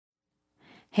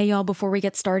Hey y'all, before we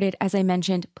get started, as I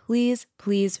mentioned, please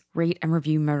rate and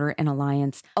review Murder in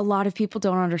Alliance. A lot of people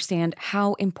don't understand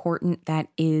how important that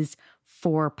is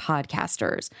for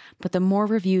podcasters. But the more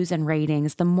reviews and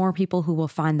ratings, the more people who will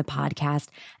find the podcast,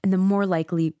 and the more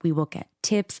likely we will get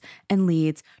tips and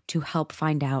leads to help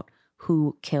find out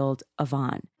who killed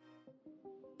Yvonne.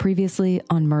 Previously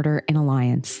on Murder in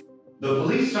Alliance. The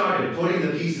police started putting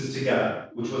the pieces together,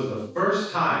 which was the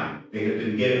first time they had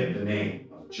been given the name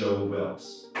of Joe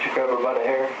Wilkes. Did you grab her by the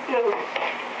hair?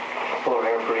 Yeah. Pull her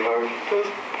hair pretty hard.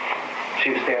 She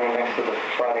was standing next to the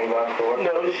sliding glass door?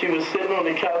 No, she was sitting on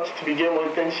the couch to begin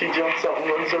with, then she jumps up and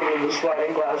runs over to the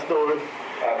sliding glass door.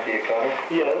 After you cut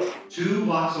her? Yes. 2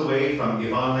 blocks away from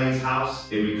Yvonne Lane's house,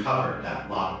 they recovered that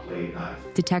locked blade knife.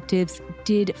 Detectives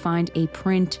did find a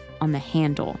print on the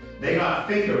handle. They got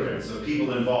fingerprints of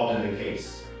people involved in the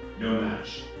case. No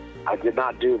match. I did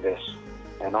not do this.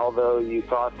 And although you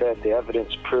thought that the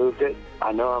evidence proved it,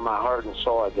 I know in my heart and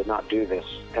soul I did not do this.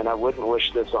 And I wouldn't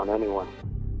wish this on anyone.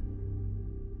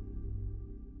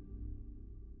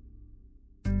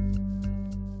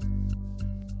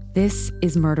 This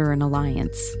is Murder in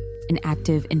Alliance, an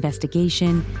active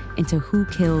investigation into who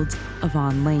killed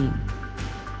Yvonne Lane.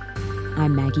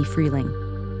 I'm Maggie Freeling.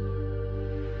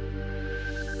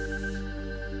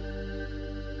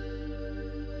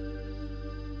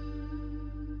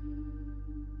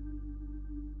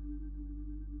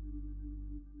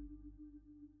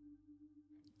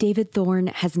 David Thorne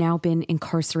has now been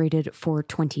incarcerated for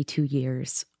 22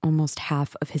 years, almost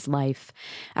half of his life,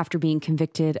 after being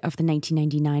convicted of the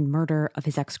 1999 murder of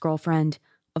his ex-girlfriend,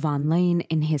 Yvonne Lane,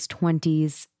 in his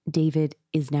 20s. David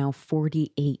is now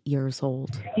 48 years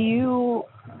old. Even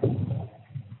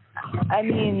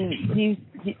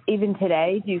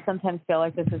today, do you sometimes feel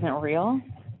like this isn't real?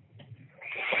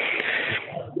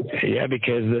 Yeah,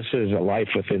 because this is a life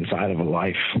within inside of a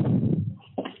life.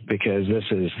 Because this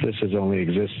is only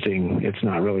existing, it's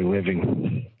not really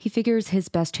living. He figures his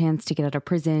best chance to get out of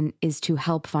prison is to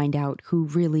help find out who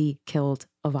really killed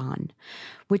Yvonne,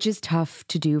 which is tough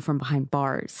to do from behind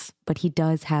bars. But he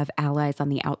does have allies on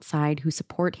the outside who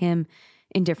support him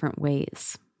in different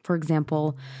ways. For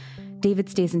example, David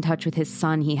stays in touch with his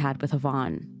son he had with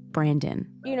Yvonne, Brandon.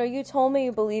 You know, you told me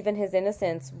you believe in his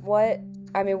innocence. What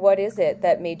is it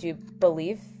that made you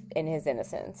believe in his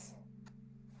innocence?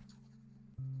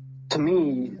 To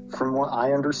me, from what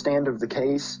I understand of the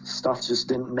case, stuff just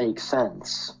didn't make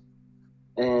sense.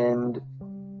 And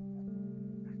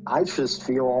I just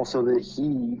feel also that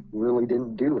he really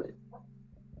didn't do it.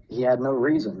 He had no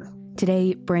reason.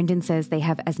 Today, Brandon says they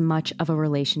have as much of a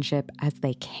relationship as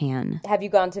they can. Have you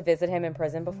gone to visit him in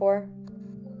prison before?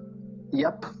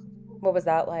 Yep. What was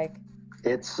that like?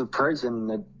 It's a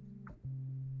prison.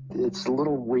 It's a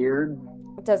little weird.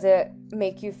 Does it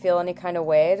make you feel any kind of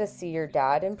way to see your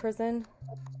dad in prison?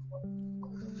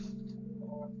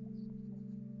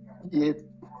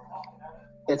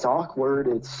 It's awkward.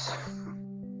 It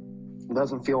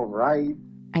doesn't feel right.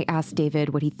 I asked David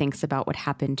what he thinks about what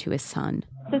happened to his son.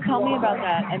 So tell me about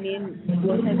that. I mean, his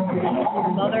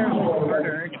mother was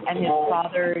murdered and his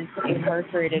father's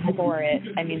incarcerated for it.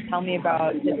 I mean, tell me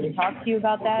about, did he talk to you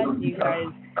about that? Do you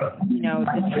guys,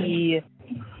 did he...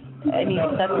 I mean,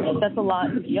 that's a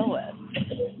lot to deal with.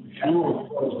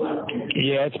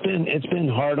 Yeah, it's been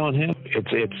hard on him.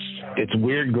 It's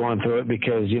weird going through it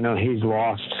because he's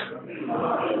lost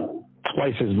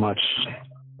twice as much.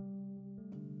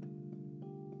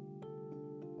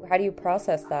 How do you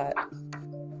process that?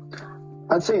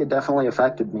 I'd say it definitely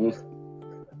affected me.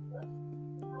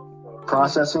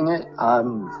 Processing it,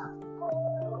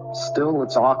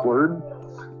 it's awkward.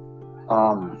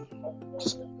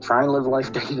 Just try and live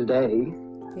life day to day.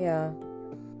 Yeah.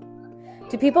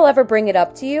 Do people ever bring it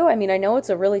up to you? I mean, I know it's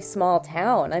a really small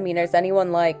town. I mean, is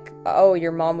anyone like, oh,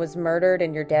 your mom was murdered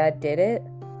and your dad did it?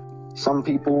 Some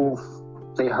people,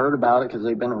 they heard about it because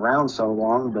they've been around so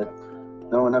long, but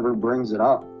no one ever brings it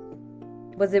up.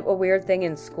 Was it a weird thing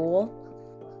in school?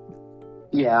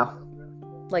 Yeah.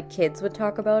 Like kids would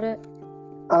talk about it?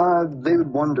 They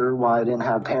would wonder why I didn't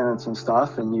have parents and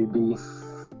stuff, and you'd be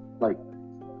like,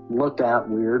 looked at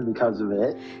weird because of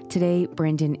it. Today,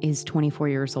 Brandon is 24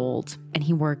 years old and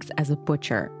he works as a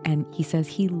butcher, and he says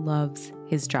he loves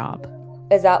his job.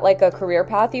 Is that like a career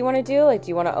path you want to do? Like, do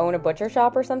you want to own a butcher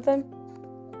shop or something?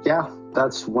 Yeah,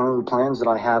 that's one of the plans that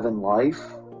I have in life.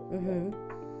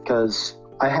 Because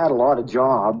I had a lot of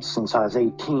jobs since I was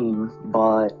 18,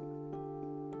 but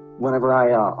whenever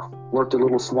I worked a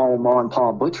little small mom and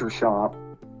pop butcher shop,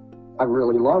 I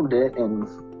really loved it, and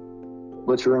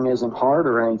butchering isn't hard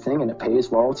or anything, and it pays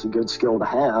well. It's a good skill to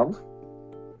have.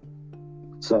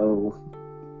 So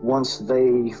once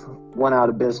they went out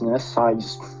of business, I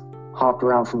just hopped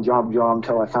around from job to job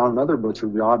until I found another butcher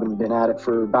job and been at it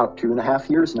for about 2.5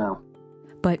 years now.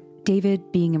 But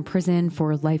David being in prison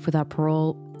for life without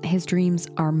parole, his dreams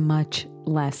are much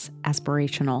less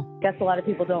aspirational. I guess a lot of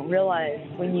people don't realize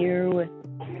when you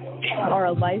are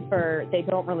a lifer, they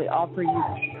don't really offer you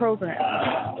programs.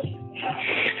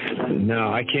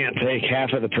 No, I can't take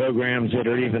half of the programs that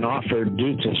are even offered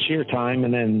due to sheer time,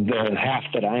 and then the half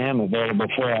that I am available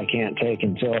for I can't take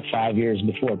until 5 years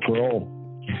before parole.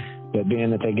 But being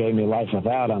that they gave me life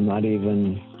without, I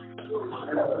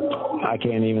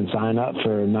can't even sign up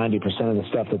for 90% of the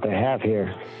stuff that they have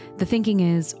here. The thinking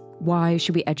is, why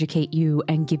should we educate you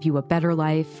and give you a better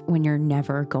life when you're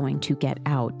never going to get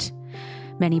out?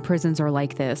 Many prisons are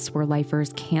like this, where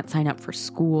lifers can't sign up for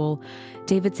school.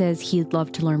 David says he'd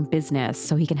love to learn business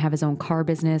so he can have his own car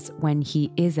business when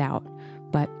he is out,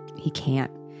 but he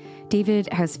can't.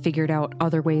 David has figured out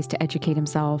other ways to educate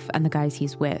himself and the guys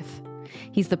he's with.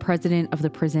 He's the president of the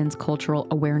prison's cultural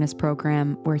awareness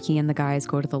program, where he and the guys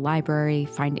go to the library,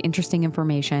 find interesting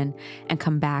information, and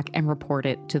come back and report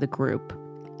it to the group.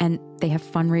 And they have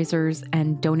fundraisers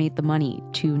and donate the money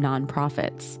to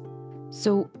nonprofits.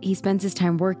 So he spends his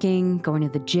time working, going to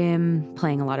the gym,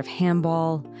 playing a lot of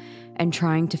handball, and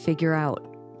trying to figure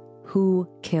out who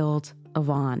killed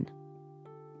Yvonne.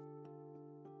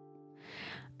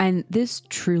 And this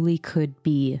truly could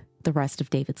be the rest of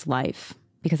David's life.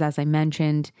 Because as I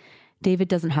mentioned, David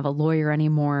doesn't have a lawyer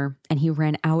anymore, and he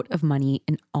ran out of money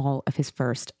in all of his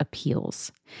first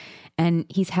appeals. And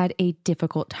he's had a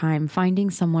difficult time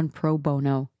finding someone pro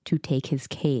bono to take his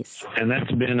case. And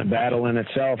that's been a battle in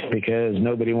itself, because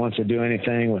nobody wants to do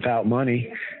anything without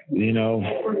money. You know,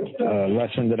 a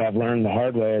lesson that I've learned the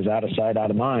hard way is out of sight, out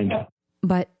of mind.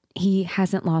 But he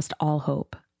hasn't lost all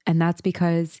hope, and that's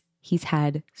because he's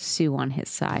had Sue on his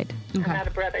side. I'm out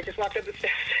of breath. I just walked up the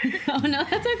steps. Oh, no,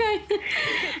 that's okay.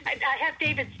 I have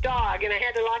David's dog, and I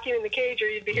had to lock him in the cage or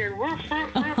you'd be hearing woof,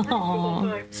 woof, woof, woof the whole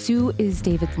time. Sue is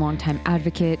David's longtime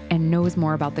advocate and knows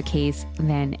more about the case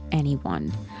than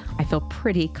anyone. I feel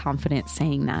pretty confident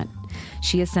saying that.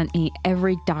 She has sent me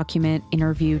every document,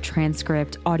 interview,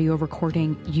 transcript, audio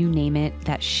recording, you name it,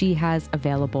 that she has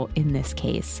available in this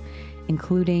case,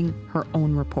 including her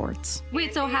own reports.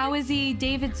 Wait, so how is he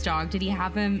David's dog? Did he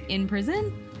have him in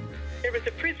prison? There was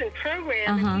a prison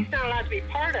program, and he's not allowed to be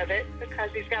part of it because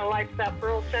he's got a life without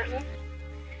parole sentence.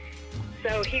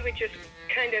 So he would just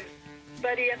kind of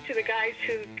buddy up to the guys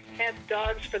who had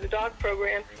dogs for the dog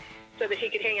program so that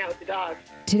he could hang out with the dogs.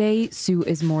 Today, Sue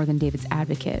is more than David's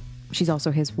advocate. She's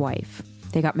also his wife.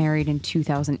 They got married in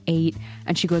 2008,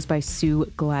 and she goes by Sue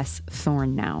Gless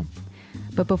Thorne now.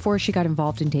 But before she got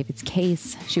involved in David's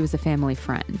case, she was a family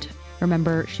friend.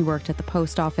 Remember, she worked at the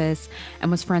post office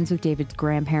and was friends with David's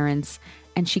grandparents,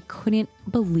 and she couldn't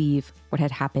believe what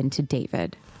had happened to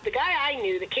David. The guy I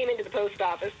knew that came into the post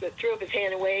office that threw up his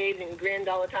hand and waved and grinned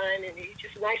all the time, and he's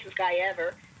just the nicest guy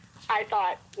ever, I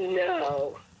thought,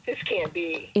 no, this can't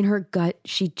be. In her gut,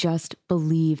 she just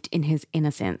believed in his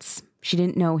innocence. She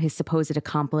didn't know his supposed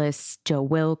accomplice, Joe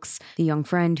Wilkes, the young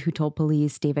friend who told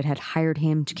police David had hired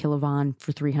him to kill Yvonne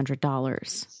for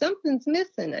 $300. Something's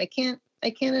missing. I can't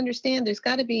understand. There's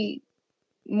got to be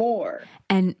more.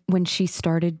 And when she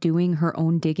started doing her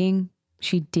own digging,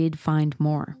 she did find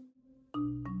more.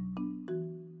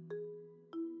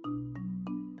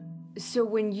 So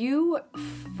when you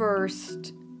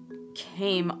first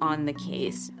came on the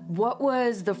case, what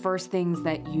was the first things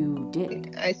that you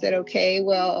did? I said, okay,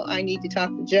 well, I need to talk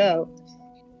to Joe.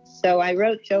 So I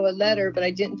wrote Joe a letter, but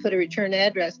I didn't put a return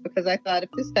address because I thought, if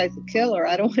this guy's a killer,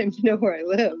 I don't want him to know where I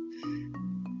live.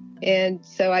 And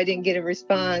so I didn't get a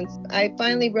response. I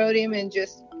finally wrote him and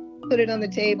just put it on the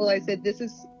table. I said, this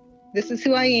is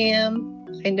who I am.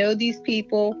 I know these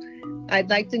people. I'd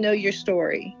like to know your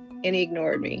story. And he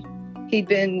ignored me. He'd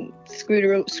been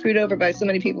screwed over by so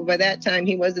many people. By that time,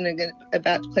 he wasn't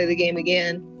about to play the game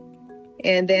again.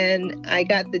 And then I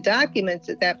got the documents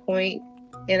at that point,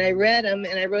 and I read them,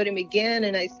 and I wrote him again,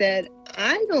 and I said,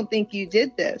 I don't think you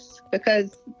did this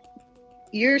because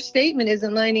your statement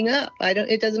isn't lining up.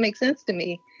 It doesn't make sense to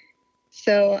me.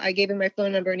 So I gave him my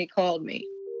phone number, and he called me.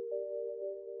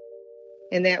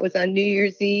 And that was on New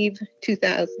Year's Eve,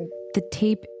 2000. The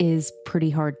tape is pretty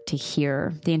hard to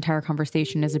hear. The entire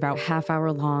conversation is about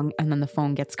half-hour long, and then the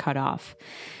phone gets cut off.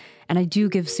 And I do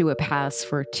give Sue a pass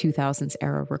for 2000s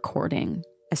era recording.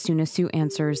 As soon as Sue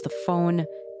answers the phone,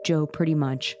 Joe pretty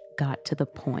much got to the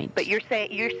point. But you're saying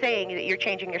that you're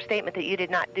changing your statement that you did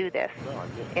not do this,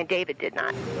 and David did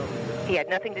not. He had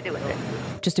nothing to do with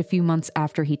it. Just a few months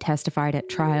after he testified at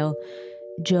trial,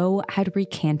 Joe had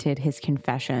recanted his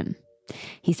confession.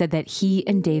 He said that he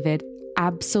and David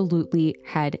absolutely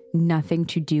had nothing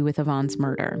to do with Yvonne's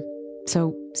murder.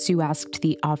 So Sue asked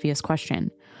the obvious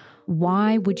question.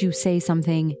 Why would you say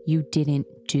something you didn't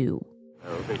do?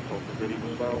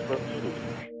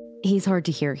 He's hard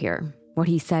to hear here. What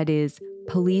he said is,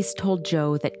 police told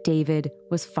Joe that David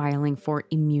was filing for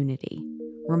immunity.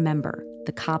 Remember,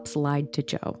 the cops lied to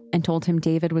Joe and told him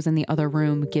David was in the other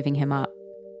room giving him up.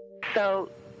 So,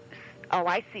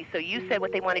 I see. So you said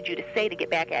what they wanted you to say to get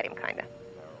back at him, kind of.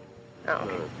 Oh,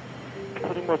 okay.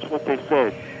 Pretty much what they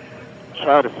said.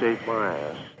 Try to save my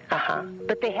ass. Uh-huh.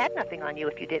 But they had nothing on you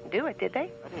if you didn't do it, did they?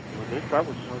 I didn't do this. I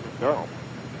was trying to go.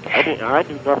 I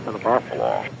knew nothing about the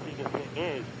law. The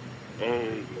thing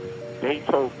is, they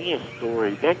told me a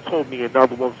story, then told me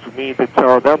another one for me to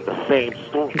tell them the same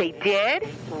story. They did?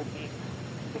 They told me,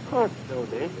 because know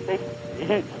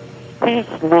this,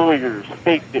 his lawyers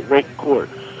faked it right in court.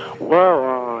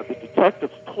 Well, the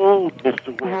detectives told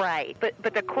Mr. Wynn. Right,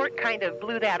 but the court kind of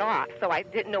blew that off, so I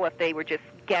didn't know if they were just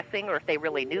guessing or if they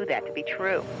really knew that to be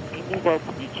true. They knew that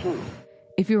to be true.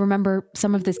 If you remember,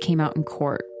 some of this came out in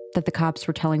court, that the cops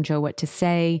were telling Joe what to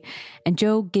say, and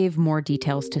Joe gave more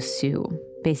details to Sue.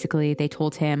 Basically, they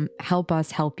told him, help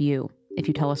us help you. If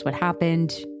you tell us what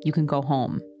happened, you can go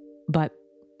home. But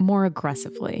more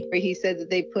aggressively. He said that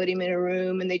they put him in a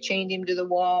room and they chained him to the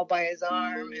wall by his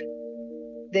arm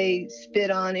and they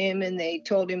spit on him and they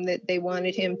told him that they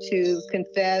wanted him to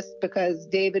confess because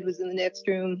David was in the next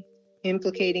room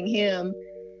implicating him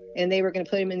and they were going to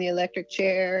put him in the electric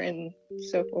chair and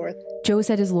so forth. Joe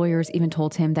said his lawyers even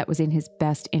told him that was in his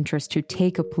best interest to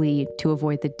take a plea to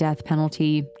avoid the death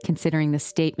penalty, considering the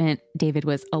statement David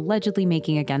was allegedly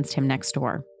making against him next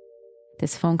door.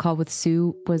 This phone call with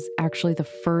Sue was actually the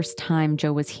first time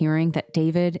Joe was hearing that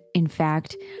David, in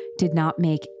fact, did not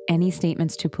make any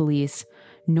statements to police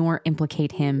nor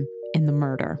implicate him in the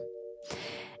murder.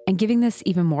 And giving this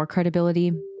even more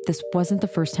credibility, this wasn't the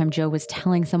first time Joe was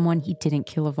telling someone he didn't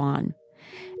kill Yvonne.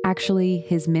 Actually,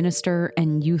 his minister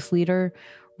and youth leader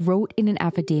wrote in an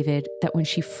affidavit that when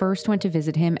she first went to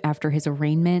visit him after his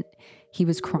arraignment, he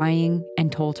was crying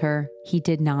and told her he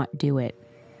did not do it.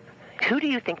 Who do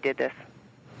you think did this?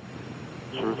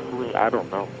 Truthfully, I don't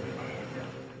know.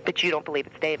 But you don't believe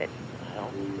it's David?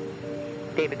 Hell.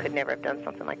 David could never have done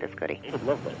something like this, could he? He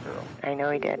loved that girl. I know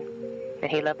he did.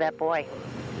 And he loved that boy.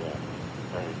 Yeah,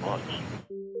 very much.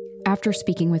 After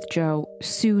speaking with Joe,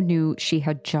 Sue knew she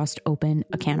had just opened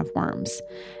a can of worms,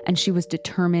 and she was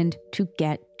determined to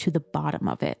get to the bottom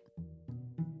of it.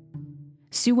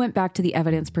 Sue went back to the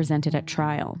evidence presented at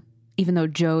trial. Even though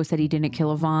Joe said he didn't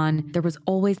kill Yvonne, there was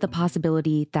always the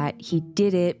possibility that he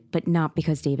did it, but not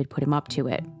because David put him up to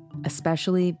it,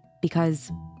 especially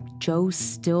because Joe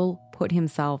still put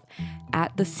himself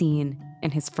at the scene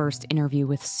in his first interview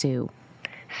with Sue.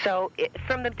 So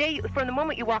from the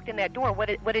moment you walked in that door,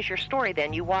 what is your story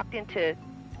then? You walked into,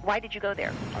 why did you go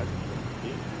there?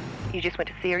 You just went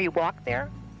to see her? You walked there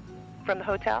from the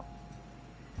hotel?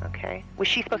 Okay. Was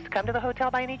she supposed to come to the hotel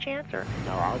by any chance? Or?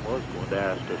 No, I was going to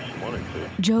ask her if she wanted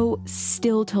to. Joe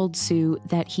still told Sue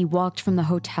that he walked from the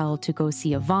hotel to go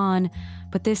see Yvonne,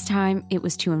 but this time it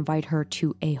was to invite her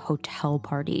to a hotel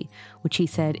party, which he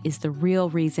said is the real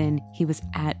reason he was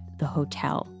at the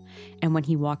hotel. And when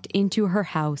he walked into her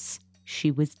house, she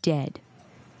was dead.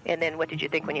 And then what did you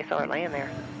think when you saw her laying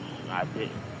there? I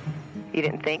didn't. You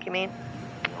didn't think, you mean?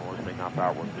 The only thing I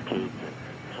thought was the kids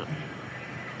and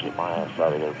get my ass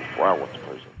out of there before I went to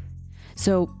prison.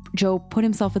 So Joe put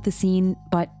himself at the scene,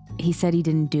 but he said he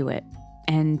didn't do it.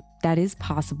 And that is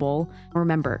possible.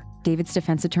 Remember, David's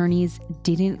defense attorneys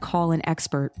didn't call an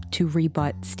expert to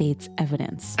rebut state's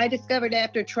evidence. I discovered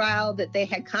after trial that they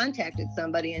had contacted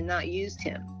somebody and not used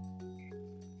him.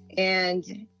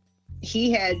 And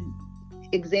he had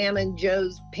examined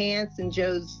Joe's pants and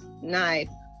Joe's knife,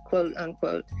 quote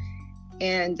unquote.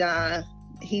 And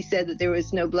he said that there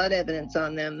was no blood evidence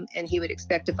on them, and he would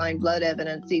expect to find blood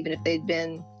evidence even if they'd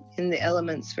been in the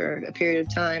elements for a period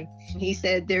of time. He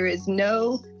said there is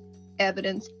no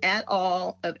evidence at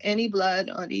all of any blood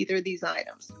on either of these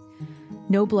items.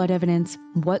 No blood evidence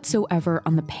whatsoever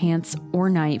on the pants or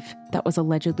knife that was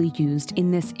allegedly used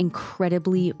in this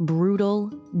incredibly brutal,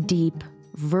 deep,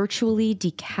 virtually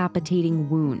decapitating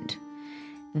wound.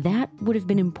 That would have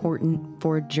been important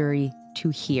for a jury to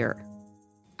hear.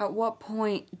 At what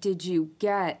point did you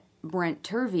get Brent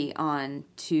Turvey on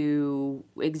to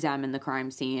examine the crime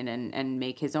scene and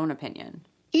make his own opinion?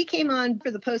 He came on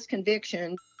for the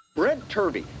post-conviction. Brent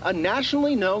Turvey, a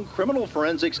nationally known criminal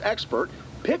forensics expert,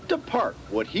 picked apart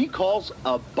what he calls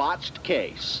a botched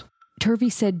case. Turvey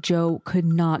said Joe could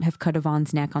not have cut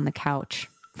Yvonne's neck on the couch.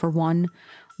 For one,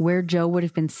 where Joe would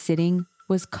have been sitting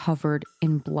was covered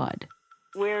in blood.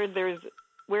 Where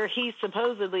he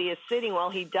supposedly is sitting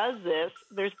while he does this,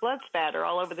 there's blood spatter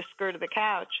all over the skirt of the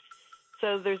couch.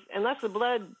 So unless the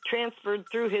blood transferred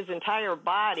through his entire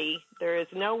body, there is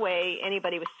no way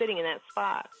anybody was sitting in that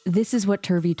spot. This is what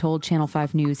Turvey told Channel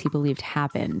 5 News he believed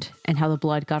happened and how the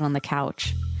blood got on the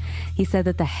couch. He said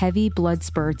that the heavy blood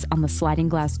spurts on the sliding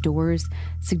glass doors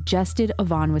suggested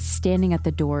Yvonne was standing at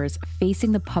the doors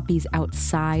facing the puppies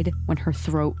outside when her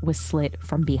throat was slit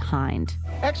from behind.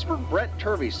 Expert Brett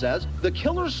Turvey says the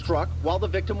killer struck while the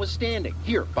victim was standing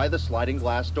here by the sliding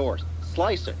glass doors,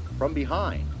 slicing from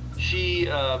behind. She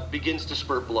begins to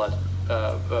spurt blood,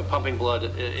 pumping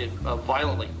blood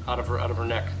violently out of her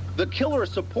neck. The killer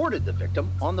supported the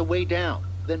victim on the way down,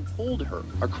 then pulled her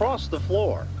across the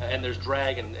floor. And there's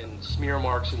drag and smear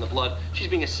marks in the blood. She's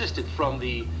being assisted from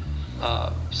the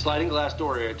sliding glass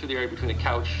door area to the area between the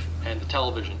couch and the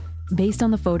television. Based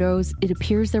on the photos, it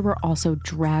appears there were also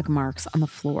drag marks on the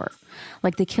floor.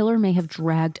 Like the killer may have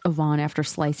dragged Yvonne after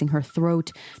slicing her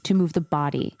throat to move the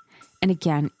body. And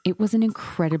again, it was an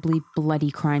incredibly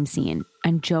bloody crime scene,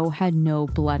 and Joe had no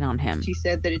blood on him. She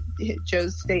said that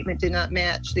Joe's statement did not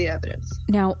match the evidence.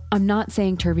 Now, I'm not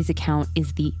saying Turvey's account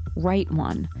is the right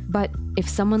one, but if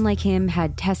someone like him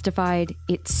had testified,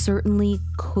 it certainly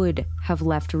could have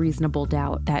left reasonable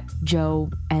doubt that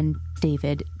Joe and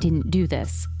David didn't do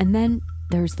this. And then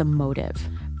there's the motive.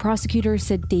 Prosecutors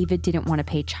said David didn't want to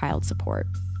pay child support.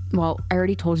 Well, I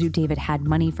already told you David had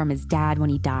money from his dad when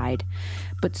he died,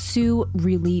 but Sue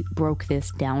really broke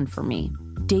this down for me.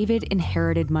 David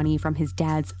inherited money from his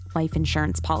dad's life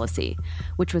insurance policy,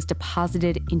 which was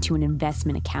deposited into an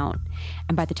investment account.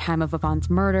 And by the time of Yvonne's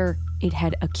murder, it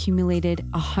had accumulated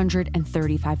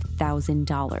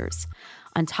 $135,000.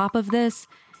 On top of this,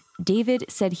 David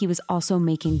said he was also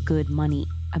making good money,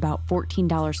 about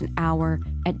 $14 an hour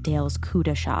at Dale's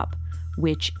Cuda shop,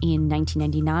 which in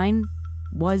 1999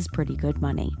 was pretty good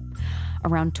money,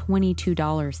 around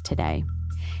 $22 today.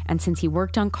 And since he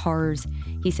worked on cars,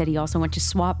 he said he also went to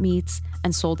swap meets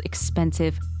and sold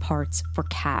expensive parts for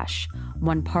cash.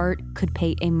 One part could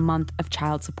pay a month of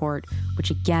child support,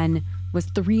 which again was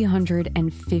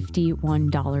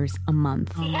 $351 a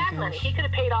month. He had money. He could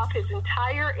have paid off his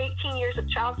entire 18 years of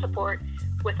child support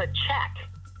with a check.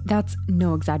 That's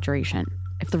no exaggeration.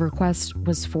 If the request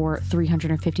was for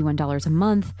 $351 a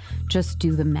month, just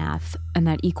do the math, and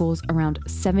that equals around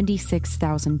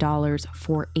 $76,000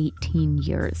 for 18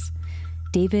 years.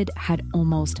 David had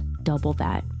almost double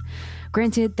that.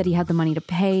 Granted that he had the money to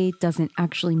pay doesn't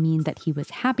actually mean that he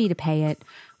was happy to pay it.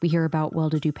 We hear about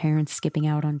well-to-do parents skipping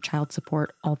out on child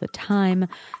support all the time,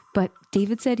 but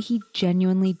David said he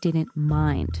genuinely didn't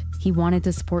mind. He wanted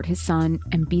to support his son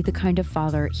and be the kind of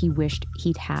father he wished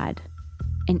he'd had.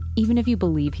 And even if you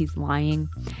believe he's lying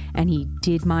and he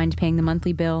did mind paying the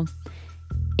monthly bill,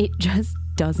 it just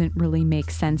doesn't really make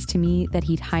sense to me that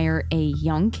he'd hire a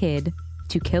young kid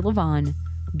to kill Yvonne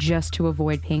just to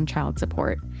avoid paying child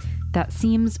support. That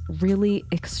seems really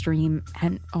extreme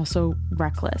and also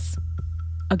reckless.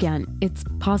 Again, it's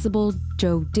possible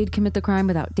Joe did commit the crime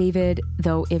without David,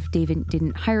 though if David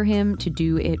didn't hire him to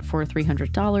do it for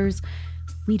 $300,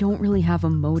 we don't really have a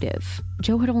motive.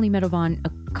 Joe had only met Yvonne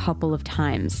a couple of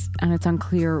times, and it's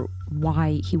unclear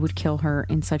why he would kill her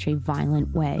in such a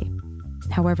violent way.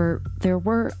 However, there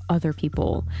were other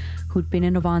people who'd been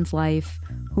in Yvonne's life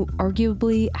who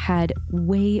arguably had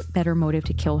way better motive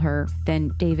to kill her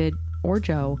than David or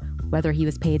Joe, whether he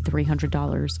was paid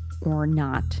 $300 or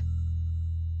not.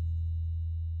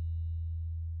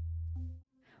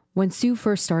 When Sue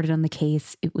first started on the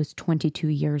case, it was 22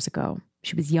 years ago.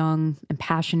 She was young and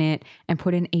passionate and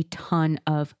put in a ton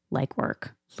of legwork,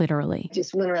 literally.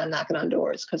 Just went around knocking on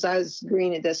doors because I was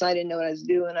green at this. I didn't know what I was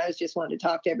doing. I was just wanting to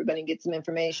talk to everybody and get some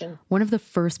information. One of the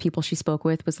first people she spoke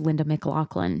with was Linda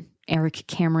McLaughlin, Eric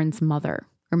Cameron's mother.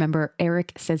 Remember,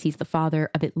 Eric says he's the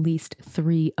father of at least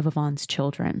 3 of Yvonne's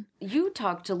children. You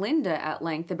talked to Linda at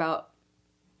length about,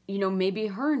 maybe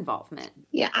her involvement.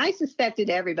 Yeah, I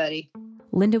suspected everybody.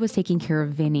 Linda was taking care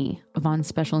of Vinny, Yvonne's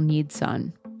special needs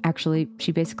son. Actually,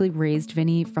 she basically raised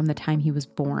Vinny from the time he was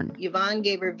born. Yvonne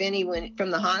gave her Vinny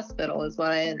from the hospital, is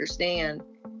what I understand.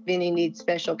 Vinny needs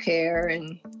special care,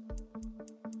 and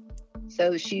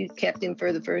so she kept him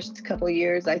for the first couple of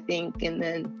years, I think, and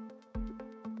then,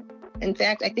 in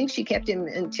fact, I think she kept him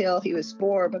until he was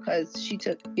 4 because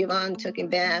Yvonne took him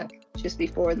back just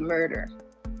before the murder,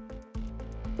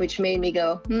 which made me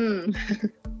go,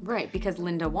 Right, because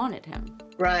Linda wanted him.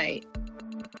 Right.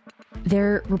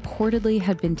 There reportedly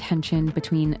had been tension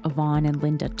between Yvonne and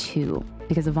Linda too,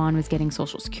 because Yvonne was getting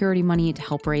Social Security money to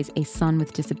help raise a son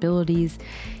with disabilities,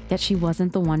 yet she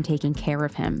wasn't the one taking care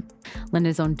of him.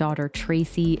 Linda's own daughter,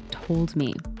 Tracy, told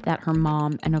me that her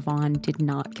mom and Yvonne did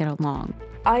not get along.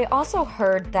 I also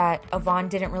heard that Yvonne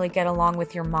didn't really get along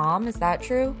with your mom. Is that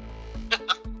true?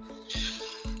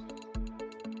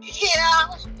 Yeah,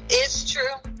 it's true.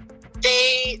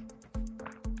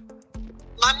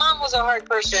 My mom was a hard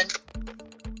person.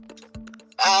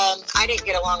 I didn't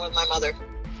get along with my mother.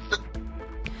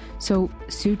 So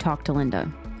Sue talked to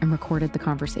Linda and recorded the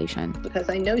conversation. Because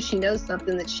I know she knows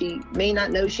something that she may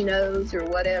not know she knows or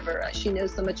whatever. She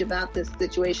knows so much about this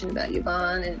situation about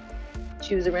Yvonne, and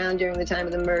she was around during the time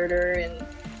of the murder,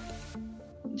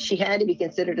 and she had to be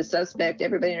considered a suspect.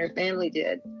 Everybody in her family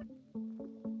did.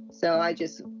 So I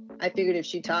figured if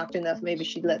she talked enough, maybe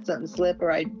she'd let something slip,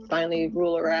 or I'd finally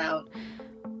rule her out.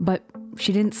 But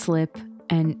she didn't slip,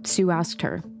 and Sue asked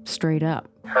her straight up.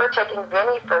 Her taking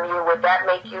Vinny from you, would that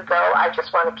make you go, I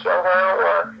just want to kill her,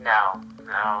 or? No.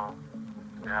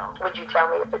 Would you tell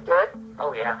me if it did?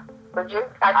 Oh, yeah. Would you?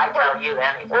 I'd tell you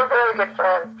anything. We're very good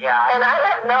friends. Yeah. And I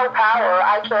have no power.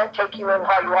 I can't take you and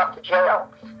haul you off to jail.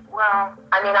 Well,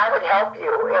 I mean, I would help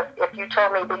you. If you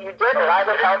told me that you did it, I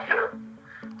would help you.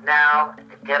 Now,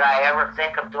 did I ever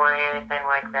think of doing anything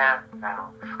like that? No.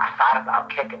 I thought about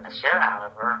kicking the shit out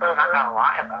of her. I'm not going to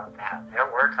lie about that. There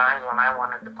were times when I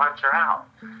wanted to punch her out.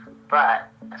 But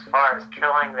as far as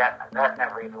killing, that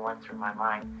never even went through my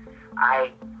mind.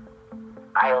 I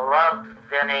loved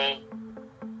Vinny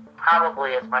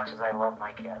probably as much as I love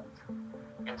my kids.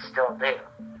 And still do.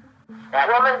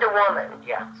 Woman to woman.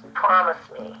 Yes. Promise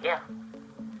me. Yeah.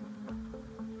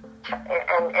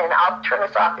 And I'll turn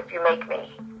this off if you make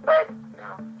me. But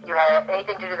you had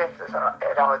anything to do with this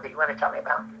at all that you want to tell me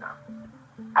about? No.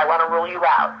 I want to rule you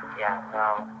out. Yeah,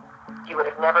 no. You would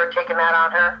have never taken that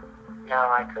on her? No,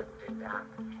 I couldn't do that.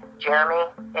 Jeremy,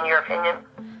 in your opinion?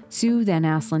 Sue then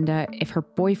asked Linda if her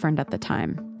boyfriend at the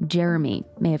time, Jeremy,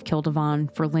 may have killed Yvonne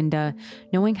for Linda,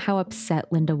 knowing how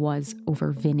upset Linda was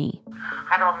over Vinny.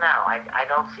 I don't know. I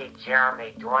don't see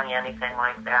Jeremy doing anything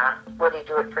like that. Would he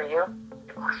do it for you?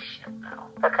 Oh, shit, no.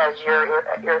 Because you're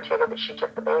irritated that she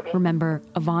took the baby? Remember,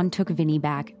 Yvonne took Vinny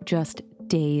back just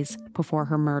days before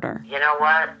her murder. You know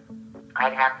what?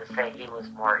 I'd have to say he was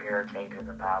more irritated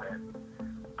about it.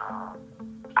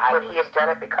 Would he have done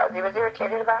it because he was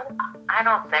irritated about it? I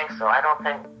don't think so. I don't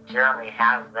think Jeremy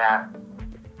has that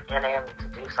in him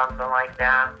to do something like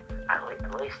that.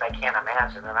 At least I can't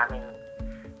imagine it. I mean,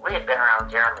 we had been around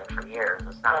Jeremy for years.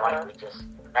 It's not like we just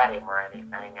met him or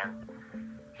anything. And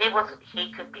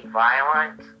he could be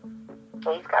violent.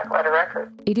 He's got quite a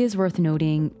record. It is worth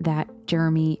noting that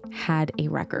Jeremy had a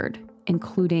record,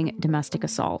 including domestic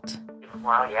assault.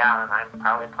 Well, yeah, and I'm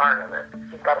probably part of it.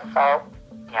 He's got assault?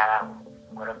 Yeah, that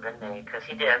would have been me, because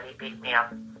he did. He beat me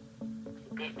up.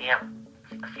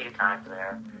 A few times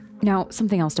there. Now,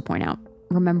 something else to point out.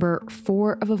 Remember,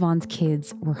 4 of Yvonne's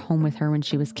kids were home with her when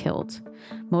she was killed.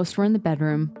 Most were in the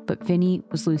bedroom, but Vinny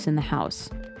was loose in the house.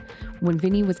 When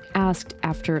Vinny was asked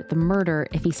after the murder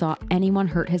if he saw anyone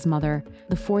hurt his mother,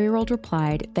 the 4-year-old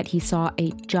replied that he saw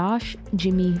a Josh,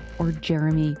 Jimmy, or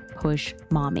Jeremy push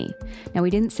mommy. Now,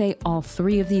 he didn't say all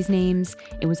 3 of these names.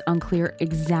 It was unclear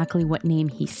exactly what name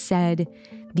he said.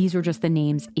 These were just the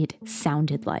names it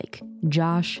sounded like.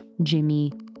 Josh,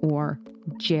 Jimmy, or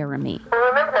Jeremy. I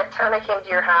remember that time I came to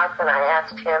your house and I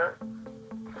asked him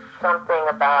something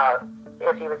about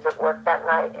if he was at work that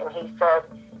night, and he said,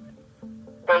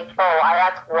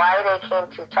 I asked why they came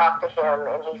to talk to him,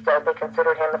 and he said they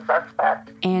considered him a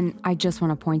suspect. And I just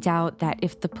want to point out that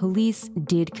if the police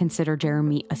did consider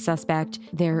Jeremy a suspect,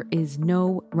 there is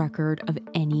no record of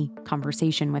any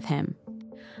conversation with him.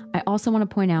 I also want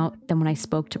to point out that when I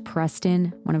spoke to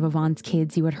Preston, one of Yvonne's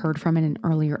kids you had heard from in an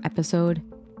earlier episode,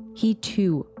 he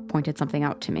too pointed something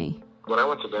out to me. When I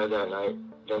went to bed that night,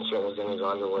 Vincent was in his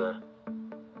underwear.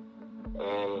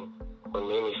 And when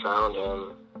Mimi found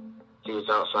him, he was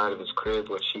outside of his crib,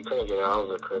 which he couldn't get out of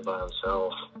the crib by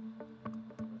himself.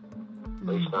 At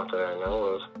least not that I know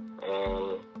of.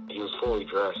 And he was fully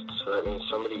dressed, so that means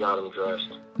somebody got him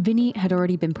dressed. Vinny had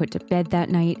already been put to bed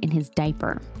that night in his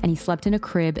diaper, and he slept in a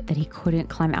crib that he couldn't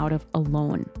climb out of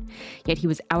alone. Yet he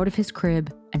was out of his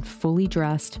crib and fully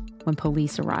dressed when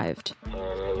police arrived. And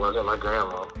it wasn't my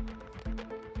grandma.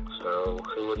 So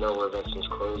who would know where Vincent's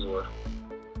clothes were?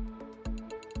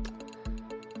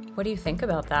 What do you think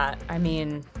about that? I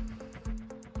mean...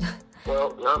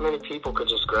 Well, not many people could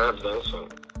just grab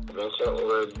Vincent. Vincent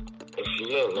would, if he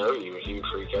didn't know you, he would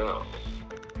freak out.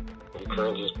 You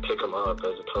couldn't just pick him up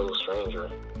as a total stranger.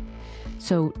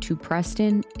 So to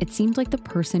Preston, it seemed like the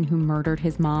person who murdered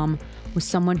his mom was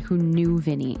someone who knew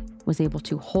Vinny, was able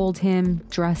to hold him,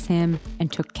 dress him,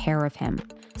 and took care of him.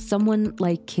 Someone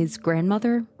like his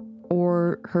grandmother,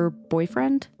 or her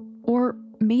boyfriend, or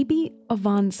maybe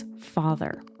Yvonne's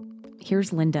father.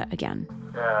 Here's Linda again.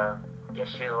 The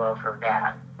issue of her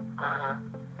dad.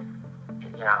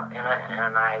 You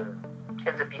know,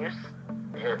 his abuse,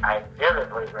 I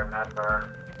vividly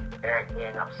remember Eric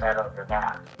being upset over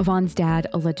that. Yvonne's dad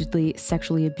allegedly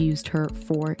sexually abused her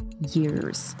for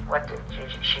years. What did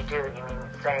she do? You mean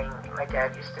saying my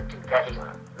dad used to do that?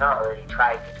 No, that he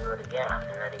tried to do it again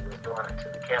and that he was doing it to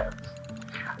the kids.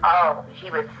 Oh, he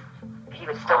was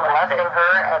still molesting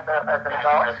her as an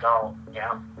adult? As an adult,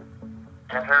 yeah.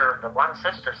 And the one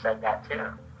sister said that too.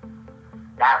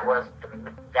 That was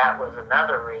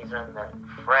another reason that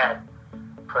Fred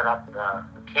put up the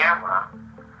camera,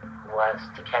 was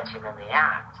to catch him in the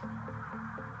act,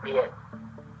 be it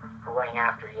going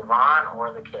after Yvonne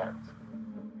or the kids.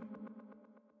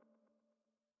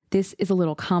 This is a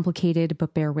little complicated,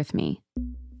 but bear with me.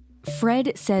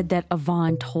 Fred said that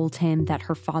Yvonne told him that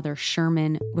her father,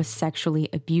 Sherman, was sexually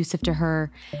abusive to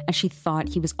her, and she thought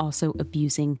he was also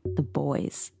abusing the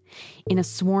boys. In a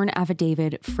sworn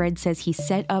affidavit, Fred says he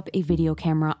set up a video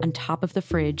camera on top of the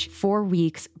fridge 4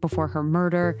 weeks before her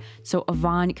murder so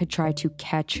Yvonne could try to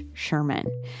catch Sherman.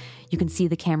 You can see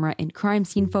the camera in crime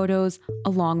scene photos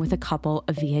along with a couple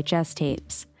of VHS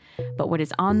tapes. But what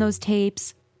is on those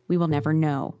tapes, we will never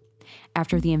know.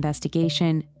 After the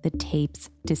investigation, the tapes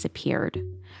disappeared.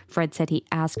 Fred said he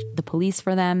asked the police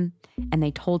for them, and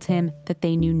they told him that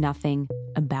they knew nothing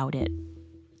about it.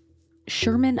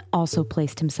 Sherman also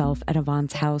placed himself at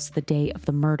Yvonne's house the day of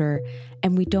the murder,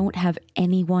 and we don't have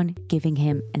anyone giving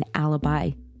him an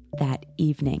alibi that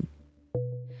evening.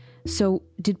 So,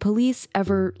 did police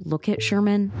ever look at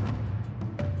Sherman?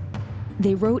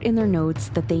 They wrote in their notes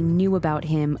that they knew about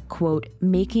him, quote,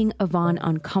 making Yvonne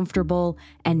uncomfortable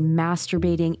and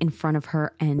masturbating in front of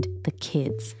her and the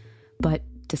kids. But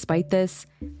despite this,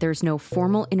 there's no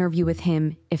formal interview with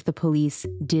him if the police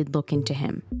did look into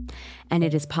him. And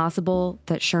it is possible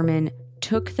that Sherman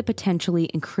took the potentially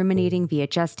incriminating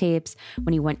VHS tapes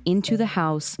when he went into the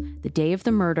house the day of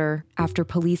the murder after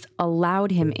police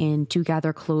allowed him in to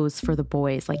gather clothes for the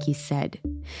boys, like he said.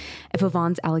 If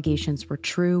Yvonne's allegations were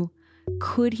true,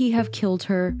 could he have killed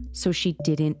her so she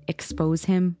didn't expose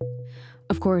him?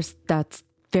 Of course, that's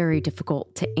very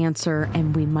difficult to answer,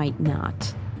 and we might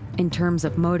not. In terms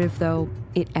of motive, though,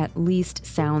 it at least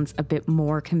sounds a bit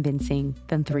more convincing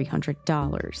than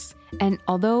 $300. And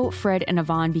although Fred and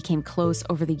Yvonne became close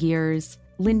over the years,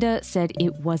 Linda said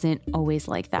it wasn't always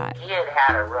like that. He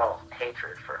had a real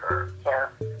hatred for her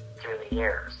through the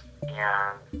years,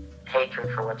 and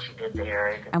hatred for what she did to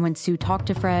Eric. And when Sue talked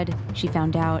to Fred, she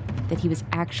found out that he was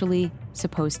actually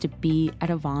supposed to be at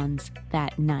Yvonne's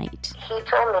that night. He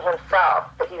told me himself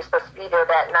that he was supposed to be there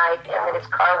that night, and then his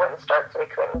car wouldn't start, so he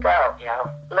couldn't go. Yeah.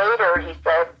 Later, he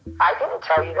said, I didn't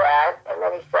tell you that. And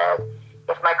then he said,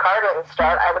 if my car didn't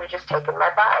start, I would have just taken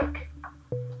my bike.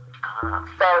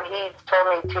 So he's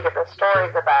told me 2 different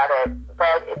stories about it,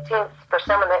 but it seems for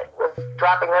someone that was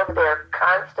dropping over there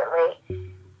constantly,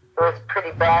 it was a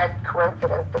pretty bad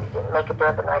coincidence that he didn't make it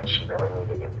there the night she really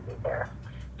needed him to be there.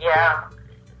 Yeah,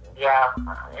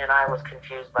 and I was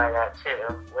confused by that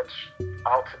too, which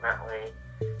ultimately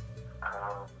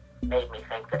made me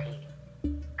think that he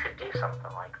could do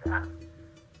something like that.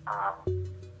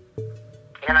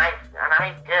 And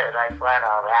I did. I flat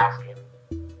out asked him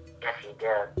if he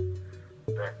did,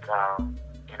 but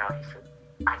he said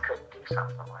I couldn't do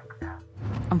something like that.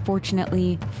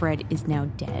 Unfortunately, Fred is now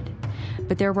dead.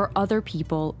 But there were other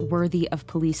people worthy of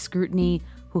police scrutiny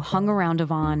who hung around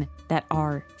Yvonne that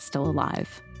are still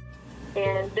alive.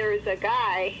 And there's a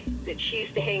guy that she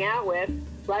used to hang out with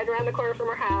right around the corner from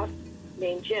her house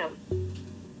named Jim.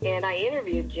 And I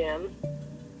interviewed Jim,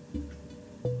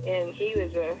 and he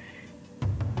was a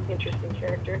interesting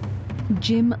character.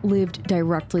 Jim lived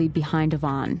directly behind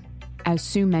Yvonne. As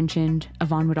Sue mentioned,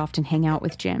 Yvonne would often hang out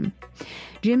with Jim.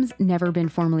 Jim's never been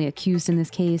formally accused in this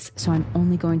case, so I'm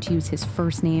only going to use his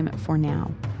first name for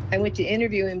now. I went to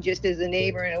interview him just as a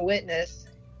neighbor and a witness,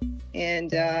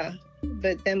 and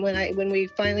but then when we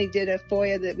finally did a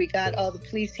FOIA that we got all the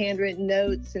police handwritten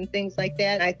notes and things like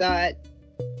that, I thought,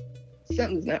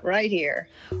 something's not right here.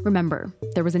 Remember,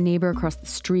 there was a neighbor across the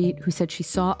street who said she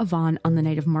saw Yvonne on the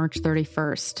night of March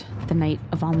 31st, the night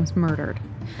Yvonne was murdered.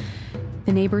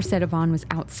 The neighbor said Yvonne was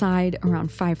outside around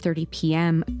 5:30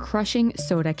 p.m., crushing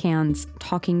soda cans,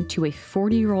 talking to a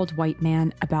 40-year-old white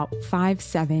man about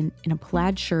 5'7" in a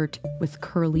plaid shirt with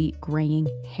curly, graying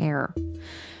hair.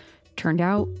 Turned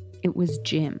out it was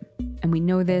Jim. And we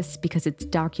know this because it's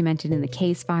documented in the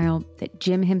case file that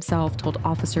Jim himself told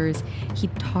officers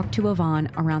he'd talked to Yvonne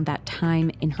around that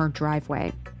time in her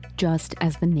driveway, just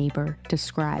as the neighbor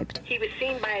described. He was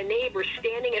seen by a neighbor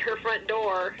standing at her front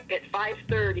door at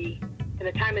 5:30, and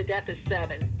the time of death is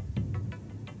 7.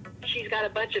 She's got a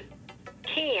bunch of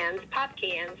cans, pop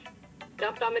cans,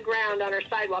 dumped on the ground on her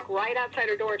sidewalk right outside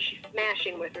her door, and she's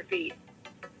smashing with her feet.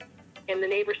 And the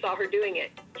neighbor saw her doing it.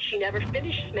 She never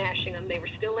finished smashing them. They were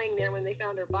still laying there when they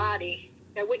found her body.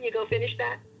 Now, wouldn't you go finish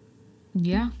that?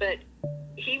 Yeah. But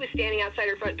he was standing outside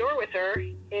her front door with her,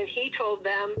 and he told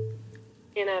them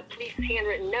in a police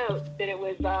handwritten note that it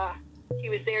was he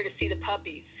was there to see the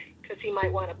puppies because he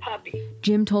might want a puppy.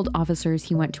 Jim told officers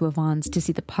he went to Yvonne's to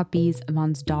see the puppies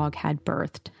Yvonne's dog had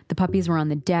birthed. The puppies were on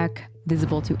the deck,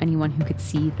 visible to anyone who could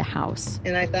see the house.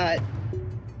 And I thought,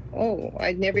 oh,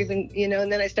 I'd never even,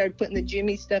 and then I started putting the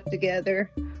Jimmy stuff together.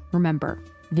 Remember,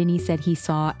 Vinny said he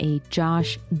saw a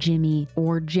Josh, Jimmy,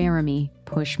 or Jeremy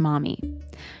push Mommy.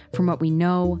 From what we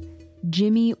know,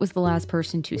 Jimmy was the last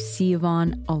person to see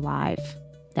Yvonne alive.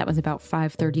 That was about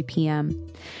 5:30 p.m.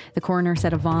 The coroner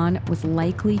said Yvonne was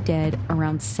likely dead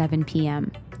around 7 p.m.,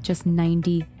 just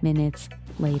 90 minutes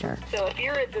later. So if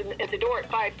you're at the door at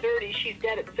 5:30, she's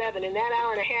dead at 7. In that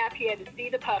hour and a half, he had to see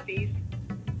the puppies,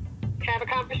 have a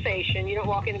conversation. You don't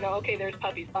walk in and go, okay, there's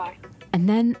puppies, bye. And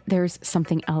then there's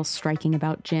something else striking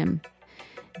about Jim.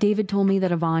 David told me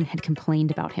that Yvonne had complained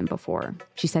about him before.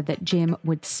 She said that Jim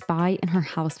would spy in her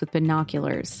house with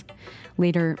binoculars.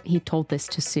 Later, he told this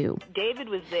to Sue. David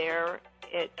was there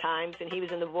at times, and he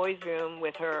was in the boys' room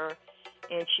with her,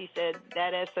 and she said,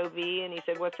 that SOB, and he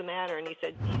said, what's the matter? And he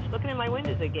said, he's looking in my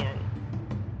windows again.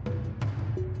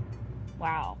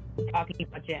 Wow. Talking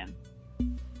about Jim.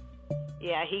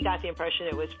 Yeah, he got the impression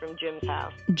it was from Jim's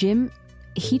house. Jim,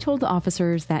 he told the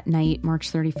officers that night,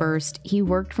 March 31st, he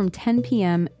worked from 10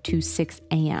 p.m. to 6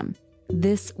 a.m.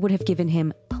 This would have given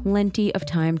him plenty of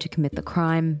time to commit the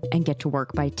crime and get to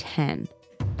work by 10.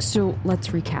 So let's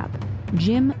recap.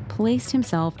 Jim placed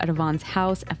himself at Yvonne's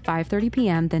house at 5:30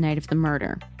 p.m. the night of the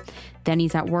murder. Then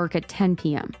he's at work at 10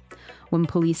 p.m. When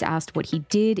police asked what he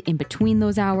did in between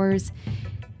those hours,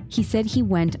 he said he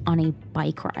went on a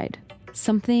bike ride,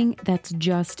 something that's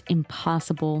just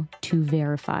impossible to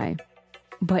verify.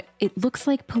 But it looks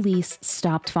like police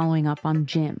stopped following up on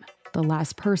Jim, the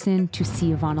last person to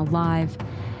see Yvonne alive,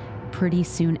 pretty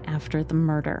soon after the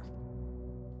murder.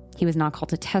 He was not called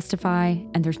to testify,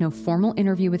 and there's no formal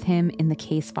interview with him in the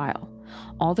case file.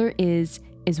 All there is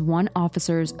one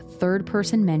officer's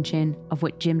third-person mention of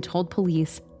what Jim told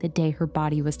police the day her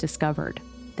body was discovered,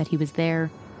 that he was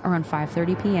there around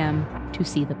 5:30 p.m. to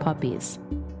see the puppies.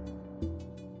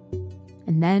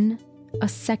 And then a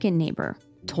second neighbor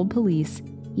told police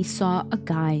he saw a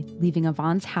guy leaving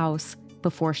Yvonne's house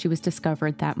before she was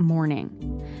discovered that morning.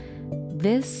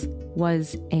 This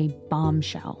was a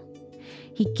bombshell.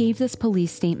 He gave this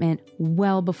police statement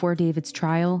well before David's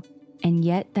trial, and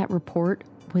yet that report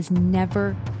was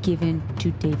never given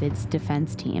to David's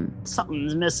defense team.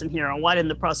 Something's missing here, and why didn't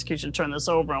the prosecution turn this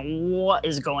over, and what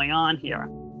is going on here?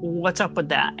 What's up with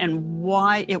that, and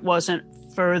why it wasn't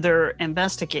further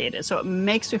investigated? So it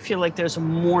makes me feel like there's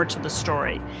more to the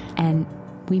story. And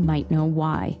we might know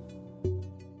why.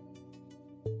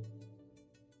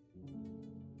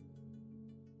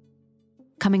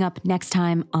 Coming up next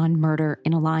time on Murder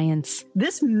in Alliance.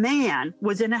 This man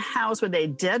was in a house with a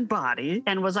dead body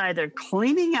and was either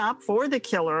cleaning up for the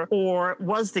killer or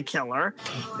was the killer.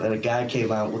 And a guy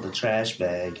came out with a trash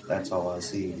bag. That's all I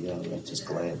see, just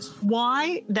glance.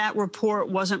 Why that report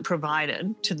wasn't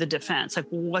provided to the defense? Like,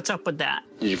 what's up with that?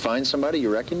 Did you find somebody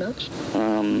you recognize?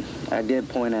 I did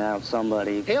point out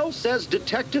somebody. Hale says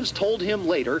detectives told him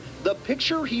later the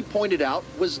picture he pointed out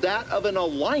was that of an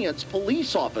Alliance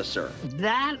police officer.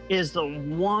 That is the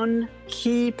one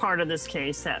key part of this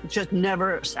case that just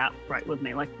never sat right with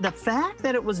me. Like, the fact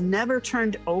that it was never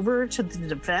turned over to the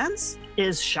defense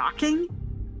is shocking.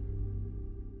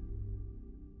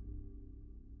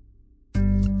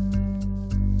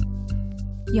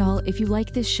 Y'all, if you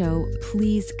like this show,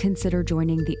 please consider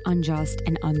joining the Unjust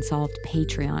and Unsolved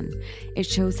Patreon. It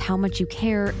shows how much you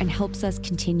care and helps us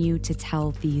continue to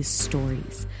tell these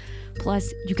stories.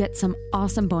 Plus, you get some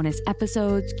awesome bonus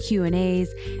episodes, Q&As,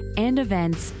 and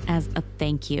events as a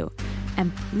thank you.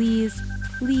 And please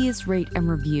rate and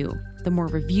review. The more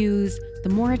reviews, the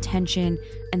more attention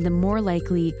and the more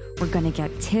likely we're going to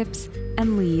get tips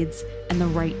and leads and the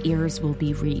right ears will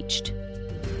be reached.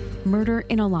 Murder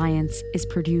in Alliance is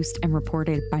produced and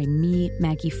reported by me,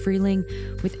 Maggie Freeling,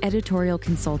 with editorial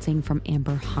consulting from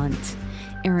Amber Hunt.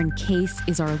 Aaron Case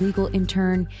is our legal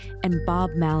intern, and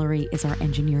Bob Mallory is our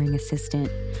engineering assistant.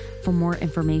 For more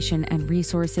information and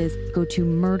resources, go to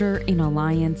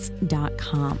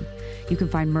murderinalliance.com. You can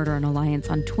find Murder in Alliance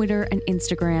on Twitter and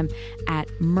Instagram at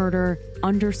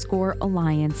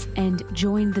murder_alliance and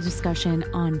join the discussion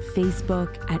on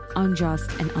Facebook at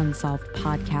Unjust and Unsolved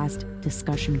Podcast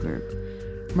Discussion Group.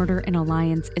 Murder in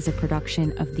Alliance is a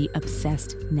production of the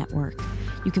Obsessed Network.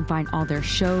 You can find all their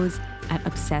shows at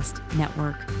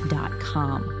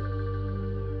obsessednetwork.com.